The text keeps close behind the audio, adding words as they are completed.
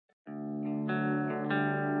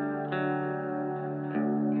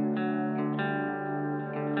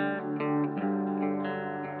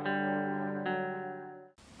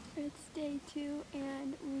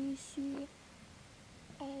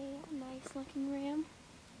racing ram,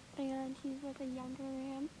 and he's with a younger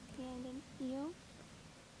ram and an eel,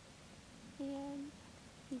 and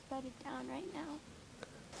he's bedded down right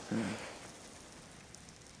now.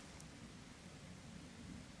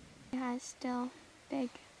 He has still big.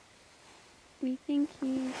 We think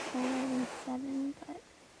he's older than 7, but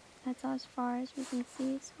that's as far as we can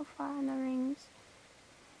see so far on the rings.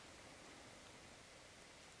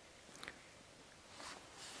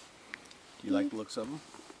 Do you like the looks of him?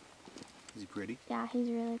 Is he pretty? Yeah, he's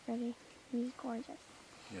really pretty. He's gorgeous.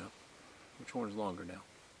 Yeah. Which one is longer now?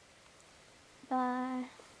 Well,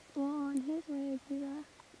 on his way would be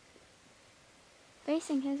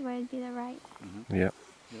facing his way would be the right. Mm-hmm. Yep.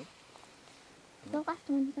 The left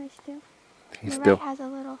one's nice too. He's the still right has a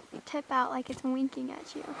little tip out like it's winking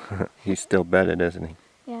at you. he's still bedded, isn't he?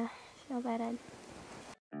 Yeah, still bedded.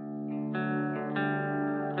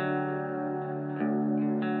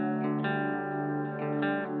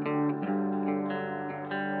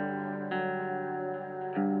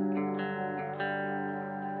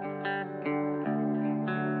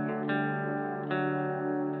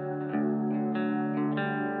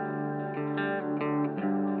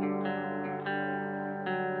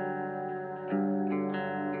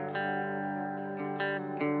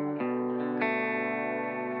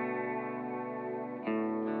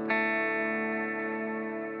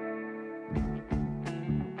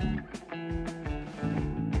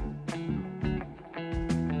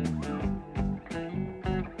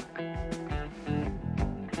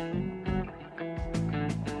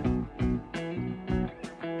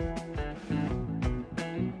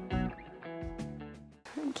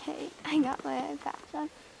 Okay, I got my iPad up.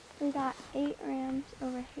 We got 8 rams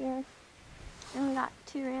over here, and we got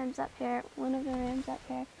 2 rams up here. One of the rams up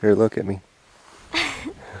here, Here, look at me.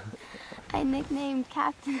 I nicknamed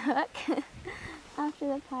Captain Hook after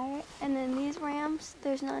the pirate. And then these rams,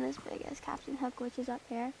 there's none as big as Captain Hook, which is up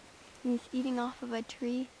here. And he's eating off of a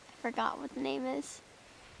tree. I forgot what the name is.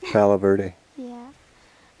 Palo Verde. Yeah,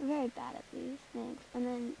 I'm very bad at these names. And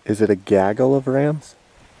then, Is it a gaggle of rams?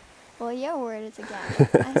 well, your word is a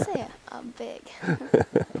gag. I say a big.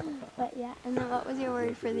 But yeah, and then what was your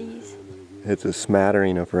word for these? It's a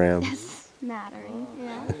smattering of rams. Smattering,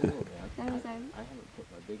 yeah. I haven't put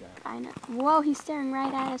my big eye. I know. Whoa, he's staring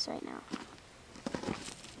right at us right now.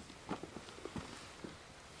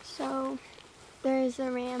 So, there's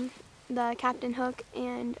the ram, the Captain Hook,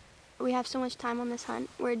 and we have so much time on this hunt,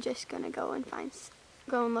 we're just gonna go and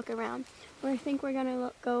look around. I think we're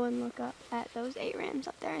gonna go and look up at those 8 rams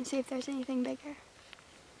up there and see if there's anything bigger.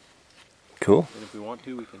 Cool. And if we want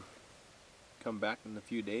to, we can come back in a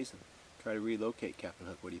few days and try to relocate Captain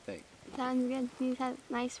Hook. What do you think? Sounds good. He's a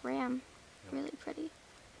nice ram. Really pretty.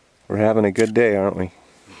 We're having a good day, aren't we?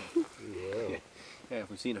 Yeah, if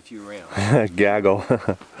we've seen a few rams. Gaggle.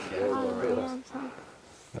 Rams, huh?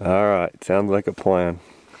 All right, sounds like a plan.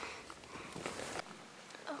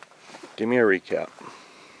 Give me a recap.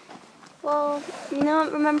 Well,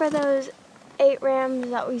 remember those 8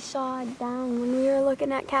 rams that we saw down when we were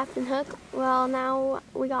looking at Captain Hook? Well, now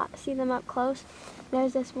we got to see them up close.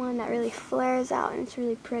 There's this one that really flares out and it's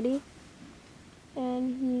really pretty.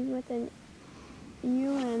 And he's with an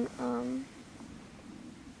ewe and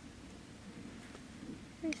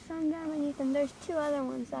there's some down beneath him. There's 2 other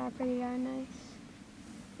ones that are pretty darn nice.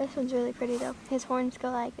 This one's really pretty though. His horns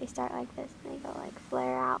they start like this and they go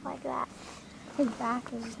flare out like that. His back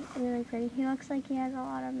is really pretty. He looks like he has a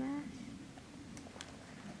lot of mass.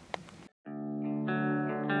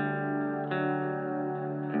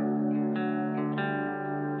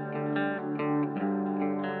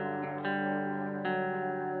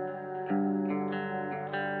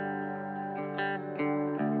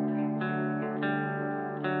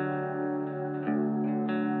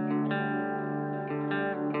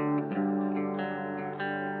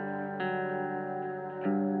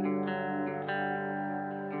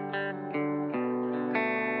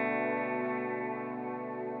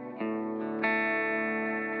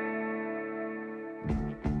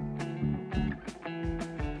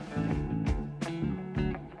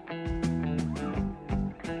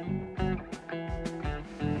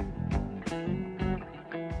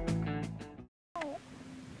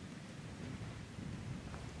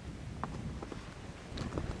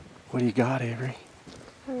 What do you got, Avery?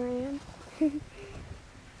 A ram. He's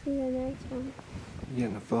a nice one. You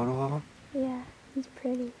getting a photo of him? Yeah, he's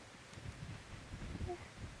pretty.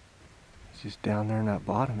 He's just down there in that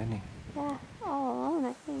bottom, isn't he? Yeah, all alone,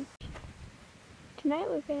 I think. Tonight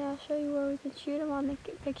I'll show you where we can shoot him on the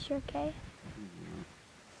picture, okay?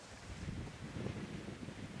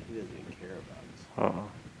 He doesn't even care about us.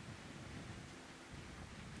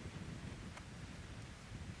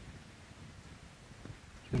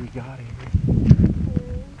 you got, Avery?